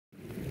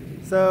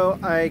So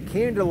I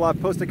came to La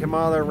Posta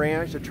Quemada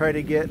Ranch to try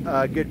to get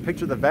a good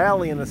picture of the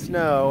valley in the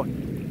snow.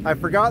 I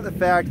forgot the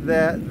fact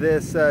that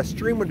this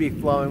stream would be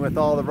flowing with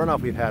all the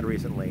runoff we've had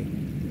recently.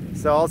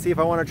 So I'll see if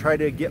I want to try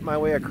to get my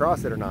way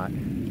across it or not.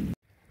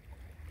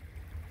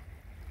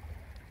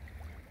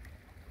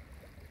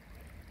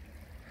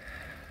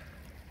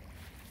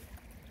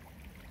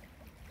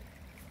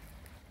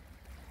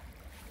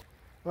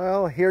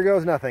 Well, here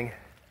goes nothing.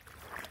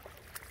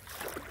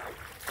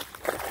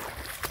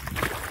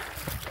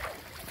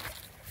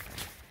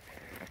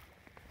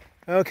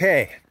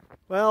 Okay,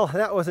 well,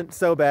 that wasn't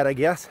so bad, I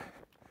guess.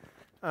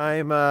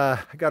 I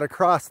got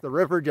across the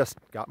river, just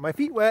got my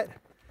feet wet.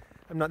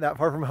 I'm not that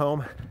far from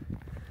home,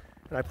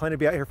 and I plan to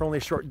be out here for only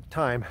a short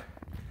time.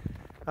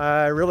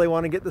 I really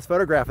want to get this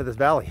photograph of this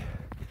valley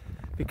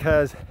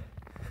because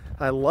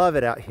I love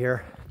it out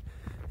here,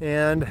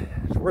 and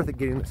it's worth it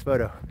getting this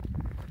photo.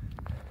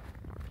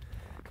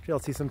 You'll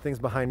see some things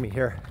behind me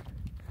here.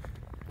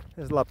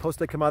 This is La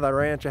Posta Quemada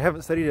Ranch. I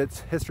haven't studied its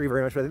history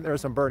very much, but I think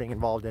there's some burning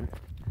involved in it.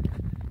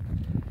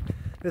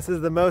 This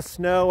is the most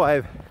snow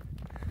I've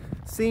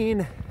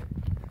seen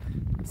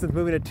since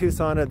moving to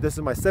Tucson, and this is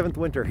my 7th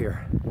winter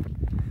here.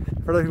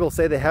 For other people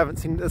say they haven't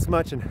seen this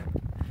much in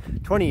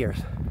 20 years.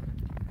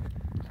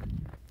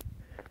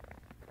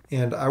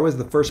 And I was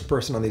the first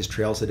person on these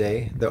trails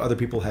today, though other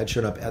people had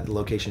shown up at the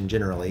location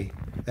generally.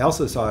 I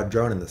also saw a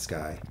drone in the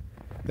sky.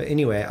 But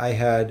anyway, I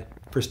had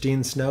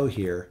pristine snow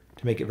here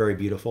to make it very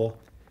beautiful.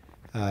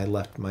 I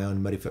left my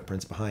own muddy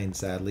footprints behind,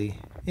 sadly,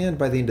 and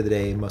by the end of the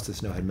day, most of the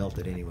snow had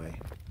melted anyway.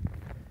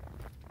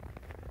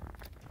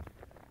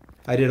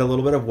 I did a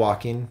little bit of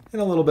walking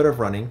and a little bit of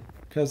running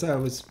because I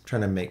was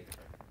trying to make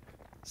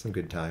some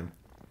good time.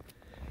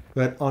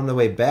 But on the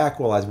way back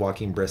while I was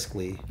walking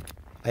briskly,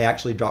 I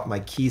actually dropped my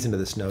keys into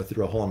the snow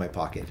through a hole in my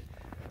pocket.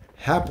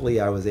 Happily,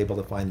 I was able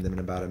to find them in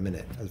about a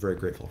minute. I was very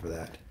grateful for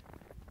that.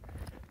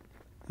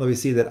 Let me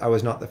see that I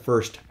was not the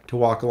first to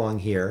walk along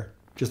here,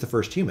 just the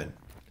first human.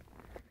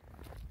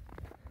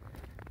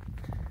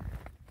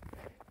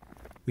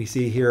 We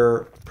see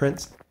here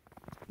prints,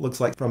 looks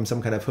like from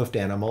some kind of hoofed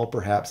animal,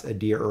 perhaps a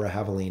deer or a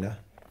javelina.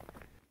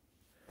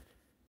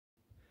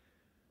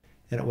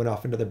 And it went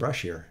off into the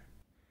brush here.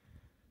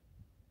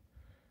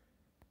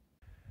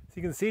 So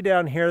you can see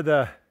down here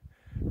the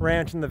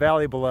ranch in the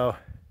valley below,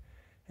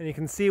 and you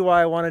can see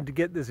why I wanted to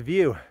get this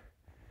view.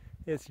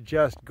 It's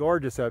just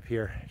gorgeous up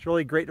here. It's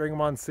really great during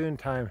monsoon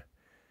time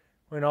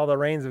when all the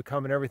rains have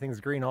come and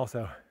everything's green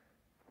also.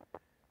 I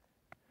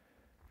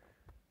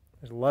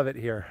just love it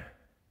here.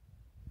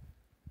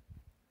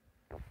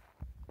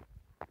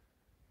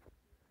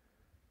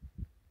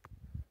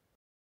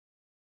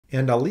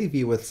 And I'll leave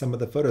you with some of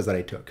the photos that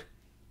I took.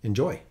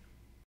 Enjoy.